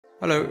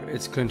Hello,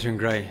 it's Clinton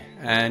Gray,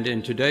 and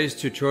in today's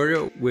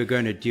tutorial we're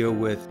going to deal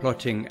with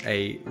plotting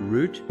a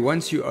route.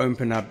 Once you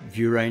open up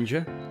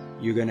ViewRanger,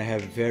 you're going to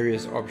have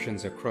various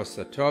options across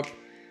the top.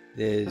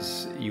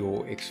 There's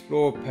your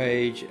explore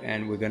page,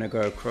 and we're going to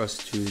go across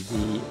to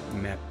the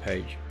map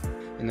page.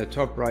 In the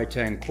top right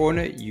hand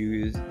corner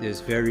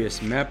there's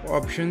various map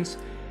options,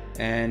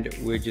 and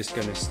we're just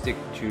going to stick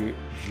to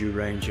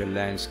ViewRanger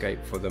landscape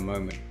for the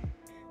moment.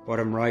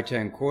 Bottom right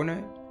hand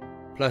corner,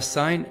 plus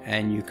sign,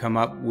 and you come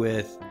up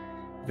with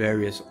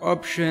various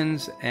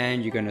options,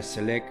 and you're going to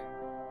select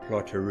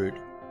plot a route.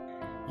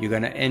 You're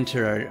going to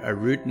enter a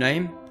route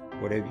name,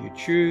 whatever you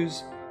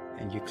choose,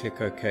 and you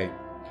click OK.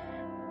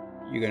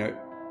 You're going to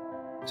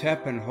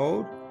tap and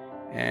hold,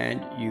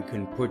 and you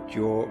can put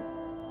your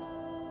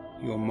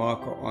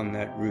marker on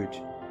that route.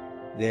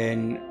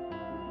 Then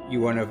you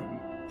want to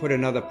put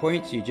another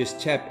point, so you just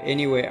tap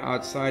anywhere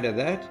outside of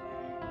that,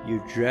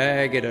 you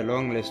drag it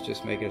along, let's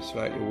just make it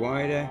slightly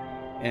wider,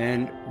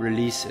 and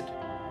release it.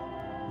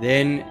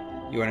 Then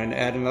you want to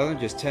add another,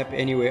 just tap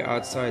anywhere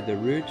outside the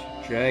route,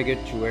 drag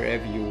it to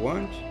wherever you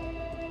want,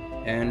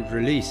 and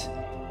release.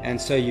 And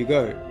so you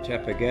go,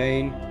 tap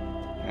again,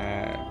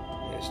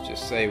 let's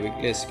just say,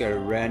 let's go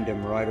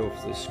random right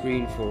off the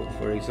screen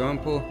for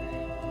example,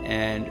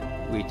 and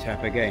we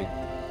tap again,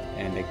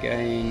 and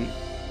again,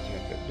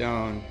 tap it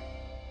down,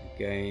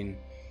 again.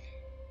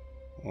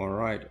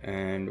 Alright,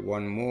 and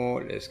one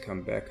more, let's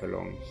come back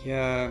along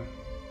here,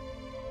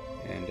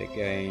 and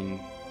again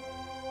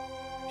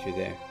to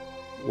there.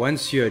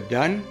 Once you're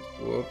done,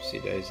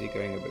 whoopsie daisy,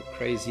 going a bit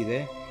crazy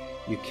there,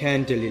 you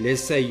can delete.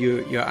 Let's say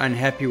you're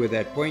unhappy with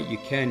that point, you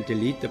can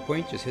delete the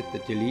point. Just hit the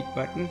delete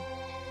button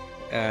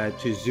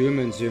to zoom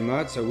and zoom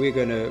out. So we're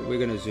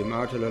gonna zoom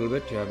out a little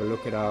bit to have a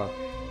look at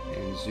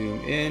and zoom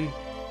in.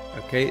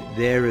 Okay,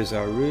 there is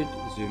our route.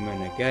 Zoom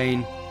in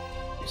again.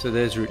 So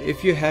there's route.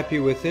 If you're happy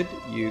with it,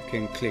 you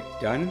can click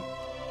done,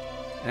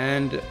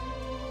 and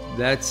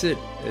that's it.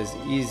 As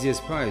easy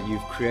as pie,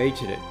 you've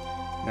created it.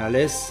 Now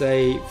let's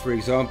say, for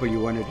example, you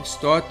wanted to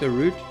start the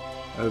route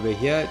over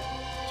here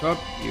top.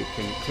 You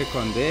can click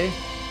on there,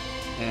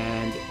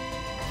 and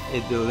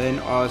it will then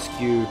ask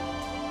you,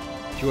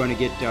 do you want to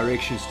get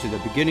directions to the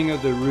beginning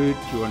of the route?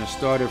 Do you want to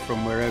start it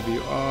from wherever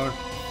you are?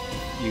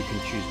 You can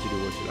choose to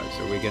do what you like.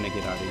 So we're going to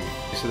get out of here.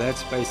 So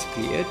that's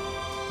basically it.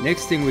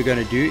 Next thing we're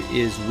going to do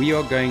is we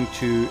are going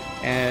to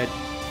add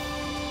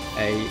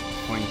a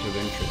point of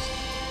interest.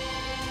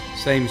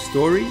 Same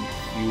story.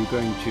 You're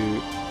going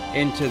to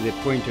enter the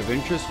point of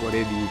interest,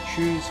 whatever you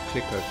choose,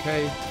 click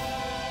OK.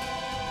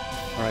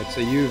 Alright,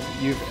 so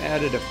you've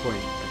added a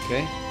point,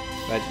 okay?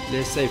 But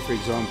let's say, for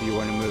example, you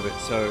want to move it.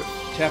 So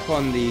tap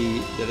on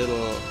the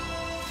little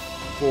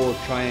 4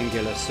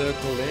 triangular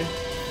circle there,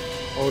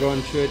 hold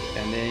on to it,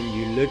 and then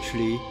you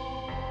literally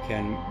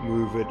can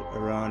move it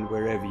around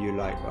wherever you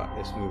like. Right,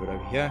 let's move it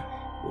over here.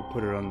 We'll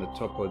put it on the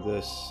top of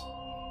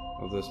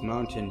this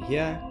mountain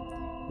here.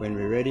 When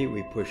we're ready,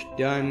 we push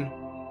done,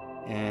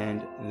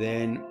 and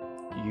then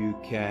you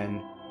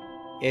can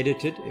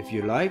edit it if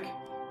you like.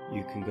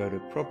 You can go to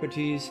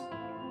properties,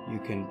 you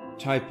can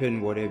type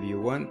in whatever you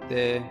want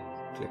there,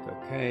 click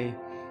OK.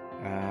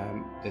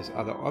 There's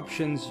other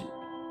options,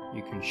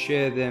 you can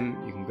share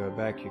them, you can go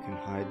back, you can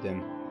hide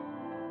them.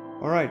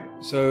 Alright,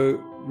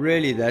 so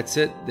really that's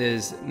it.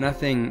 There's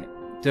nothing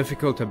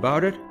difficult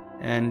about it,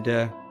 and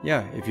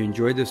yeah, if you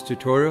enjoyed this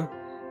tutorial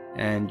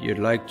and you'd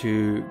like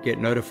to get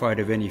notified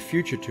of any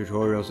future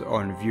tutorials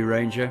on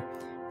ViewRanger,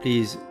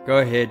 please go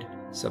ahead,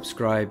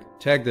 subscribe,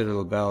 tag the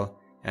little bell,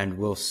 and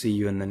we'll see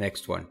you in the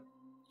next one.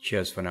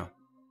 Cheers for now.